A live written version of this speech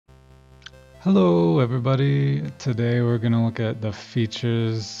Hello everybody! Today we're going to look at the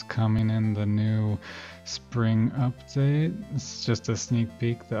features coming in the new spring update. It's just a sneak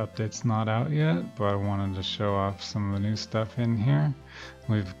peek, the update's not out yet, but I wanted to show off some of the new stuff in here.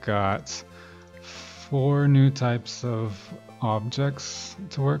 We've got 4 new types of objects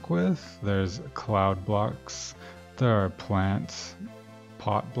to work with. There's cloud blocks, there are plant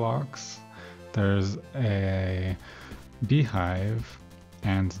pot blocks, there's a beehive,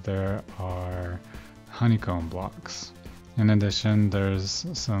 and there are honeycomb blocks. In addition, there's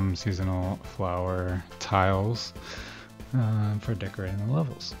some seasonal flower tiles for decorating the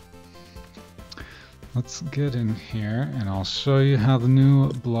levels. Let's get in here and I'll show you how the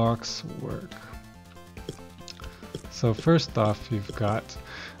new blocks work. So first off, you've got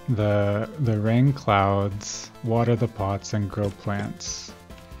the rain clouds, water the pots, and grow plants.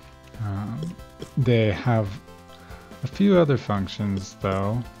 They have a few other functions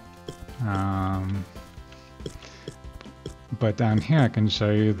though, but down here I can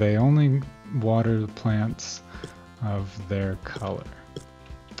show you they only water the plants of their color.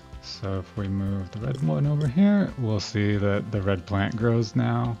 So if we move the red one over here, we'll see that the red plant grows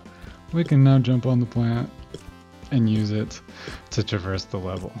now. We can now jump on the plant and use it to traverse the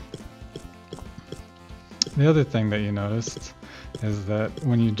level. The other thing that you noticed is that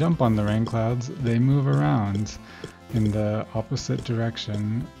when you jump on the rain clouds, they move around in the opposite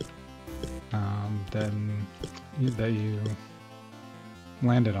direction than that you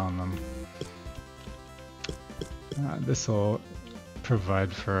landed on them. This will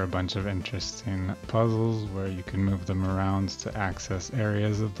provide for a bunch of interesting puzzles where you can move them around to access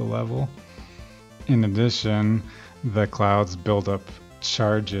areas of the level. In addition, the clouds build up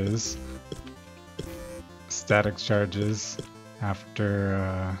charges, static charges,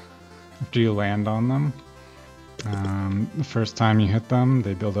 after you land on them. The first time you hit them,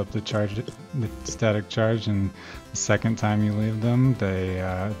 they build up the static charge, and the second time you leave them,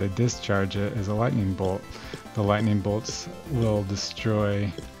 they discharge it as a lightning bolt. The lightning bolts will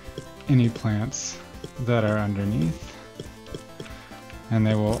destroy any plants that are underneath, and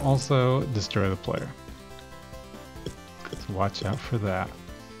they will also destroy the player. So watch out for that.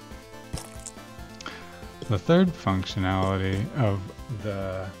 The third functionality of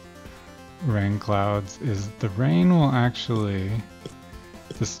the rain clouds is the rain will actually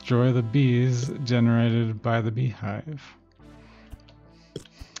destroy the bees generated by the beehive.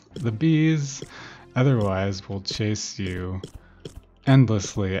 The bees otherwise will chase you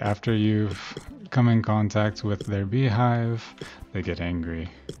endlessly. After you've come in contact with their beehive, they get angry.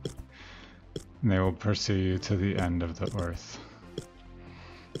 They will pursue you to the end of the earth.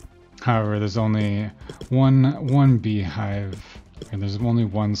 However, there's only one beehive, and there's only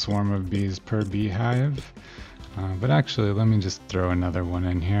one swarm of bees per beehive. But actually, let me just throw another one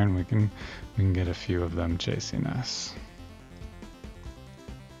in here, and we can get a few of them chasing us.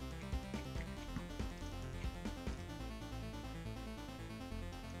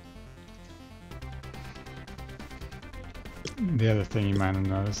 The other thing you might have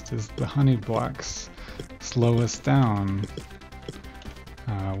noticed is the honey blocks slow us down.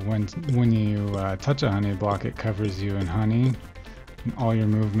 When you touch a honey block, it covers you in honey. And all your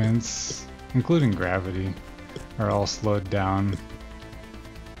movements, including gravity, are all slowed down.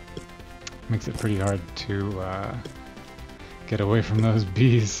 Makes it pretty hard to get away from those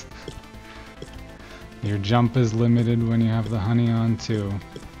bees. Your jump is limited when you have the honey on too.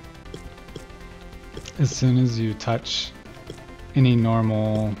 As soon as you touch any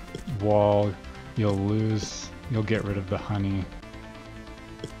normal wall, you'll get rid of the honey.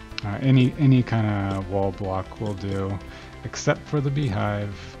 Any kind of wall block will do, except for the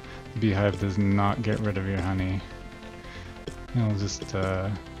beehive. The beehive does not get rid of your honey. It'll just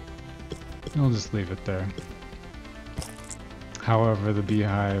leave it there. However, the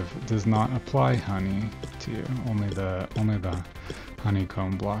beehive does not apply honey to you. Only the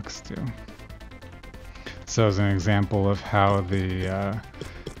honeycomb blocks do. So as an example of how the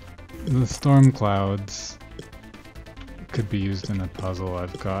storm clouds could be used in a puzzle,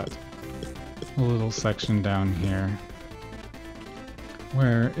 I've got a little section down here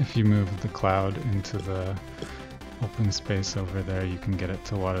where if you move the cloud into the open space over there, you can get it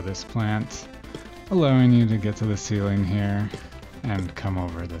to water this plant, allowing you to get to the ceiling here and come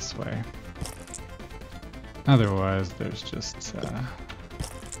over this way. Otherwise, there's just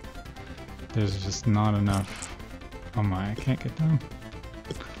not enough. Oh my, I can't get down.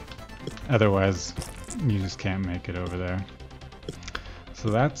 Otherwise, you just can't make it over there. So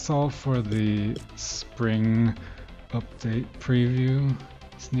that's all for the spring update preview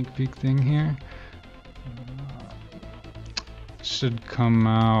sneak peek thing here. Should come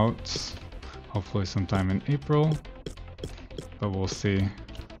out hopefully sometime in April, but we'll see.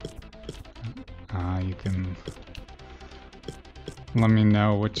 You can let me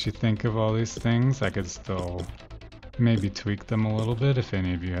know what you think of all these things. I could still maybe tweak them a little bit if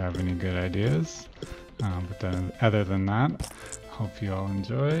any of you have any good ideas. But then other than that, hope you all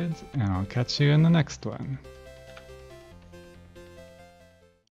enjoyed, and I'll catch you in the next one.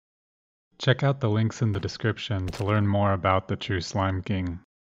 Check out the links in the description to learn more about the True Slime King.